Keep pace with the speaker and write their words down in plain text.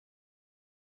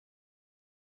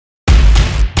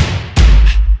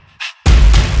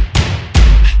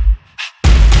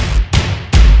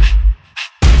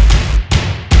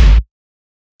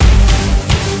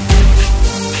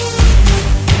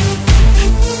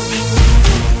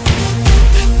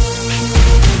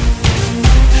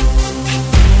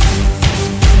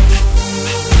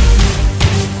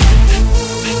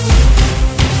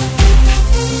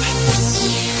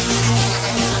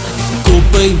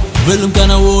வெறும்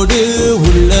கனவோடு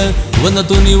உள்ள வந்த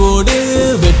துணிவோடு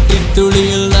வெட்டி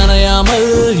துளியில்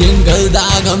நனையாமல் எங்கள்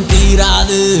தாகம்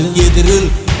தீராது. எதிரில்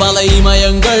பல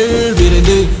இமயங்கள்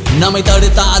விருந்து நம்மை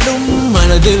தடுத்தாலும்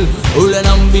மனதில் உள்ள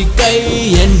நம்பிக்கை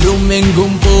என்றும்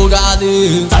எங்கும் போகாது.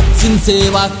 சச்சின்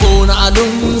சேவாக்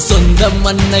போனாலும் சொந்த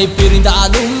மண்ணை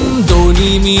பிரிந்தாலும்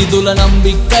தோனி மீதுள்ள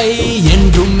நம்பிக்கை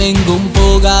என்றும் எங்கும்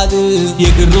போகாது.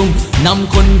 எகிரும் நம்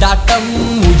கொண்டாட்டம்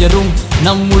உயரும்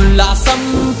நம் உல்லாசம்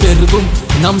பெருகும்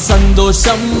நம்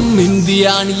சந்தோஷம் இந்திய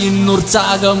அணியின்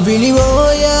உற்சாகம்.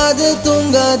 விழிவோயாது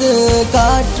தூங்காது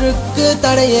காற்றுக்கு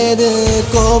தடையேது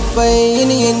கோப்பை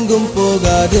இனி எங்கும்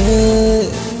போகாது.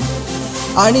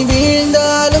 அணி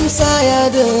வீழ்ந்தாலும்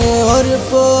சாயாது ஒரு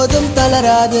போதும்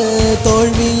தளராது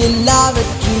தோல்வி இல்லா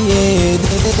வெற்றியேது.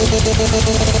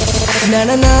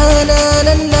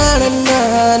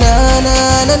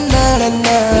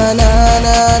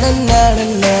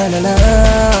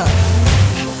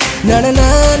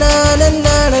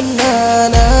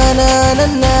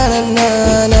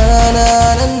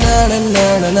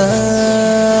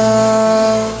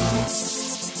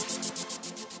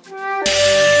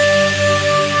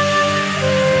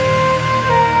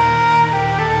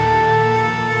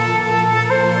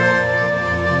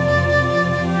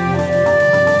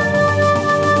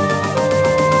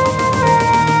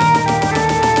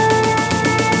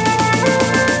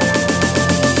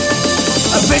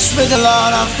 With a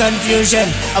lot of confusion,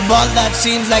 a ball that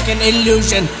seems like an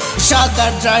illusion, a shot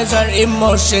that drives our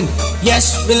emotion. Yes,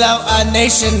 we love our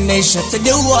nation. So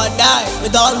do or die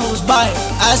with all who's by.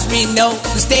 As we know,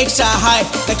 the stakes are high.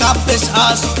 The cup is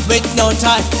ours with no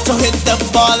tie. So hit the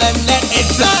ball and let it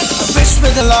fly. A fish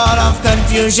with a lot of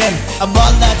confusion, a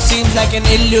ball that seems like an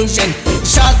illusion, a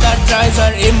shot that drives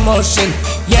our emotion.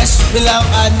 Yes, we love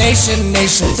our nation.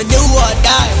 So do or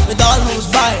die with all who's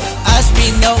by. As we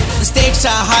know, the stakes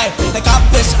are high. The cup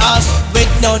is ours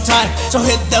with no tie. So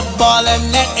hit the ball and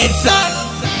let it fly.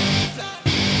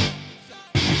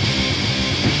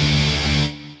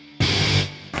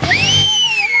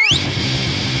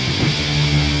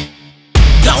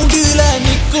 கிரவுண்டில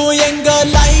நிக்கும் எங்க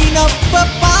line அப்ப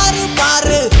பாரு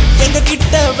பாரு எங்க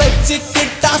கிட்ட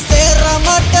வச்சுக்கிட்டா சேர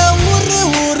மாட்ட ஊரு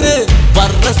ஊரு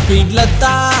வர்ற ஸ்பீட்ல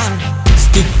தான்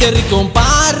ஸ்டிக்கரிக்கும்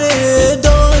பாரு.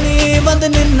 தோனி வந்து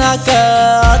நின்னாக்க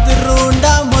அது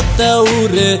ரூண்டா மொத்த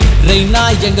ஊரு. ரெய்னா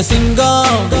எங்க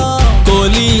சிங்கம்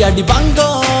கோலி அடி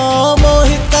பங்கம்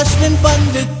மோஹித் அஸ்வின்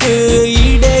பந்துக்கு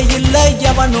ஈடே இல்ல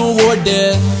எவனும் ஓடு.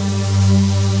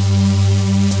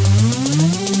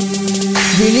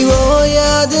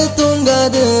 விழிவோயாது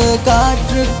தூங்காது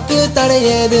காற்றுக்கு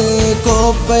தடையேது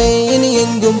கோப்பை இனி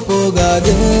எங்கும்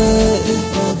போகாது.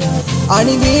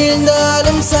 அணி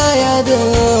வீழ்ந்தாலும் சாயாது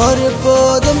ஒரு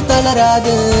போதும்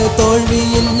தளராது தோல்வி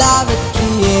இல்லா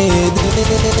வெற்றியேது.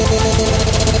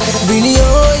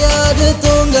 விழியோயாது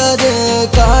தூங்காது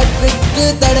காற்றுக்கு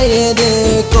தடையேது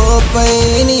கோப்பை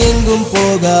இனி எங்கும்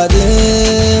போகாது.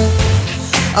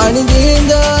 அணி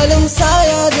வீழ்ந்தாலும்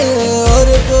சாயாது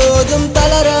ஒரு போதும்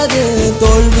தளராது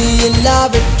தோல்வி இல்லா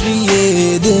வெற்றியே.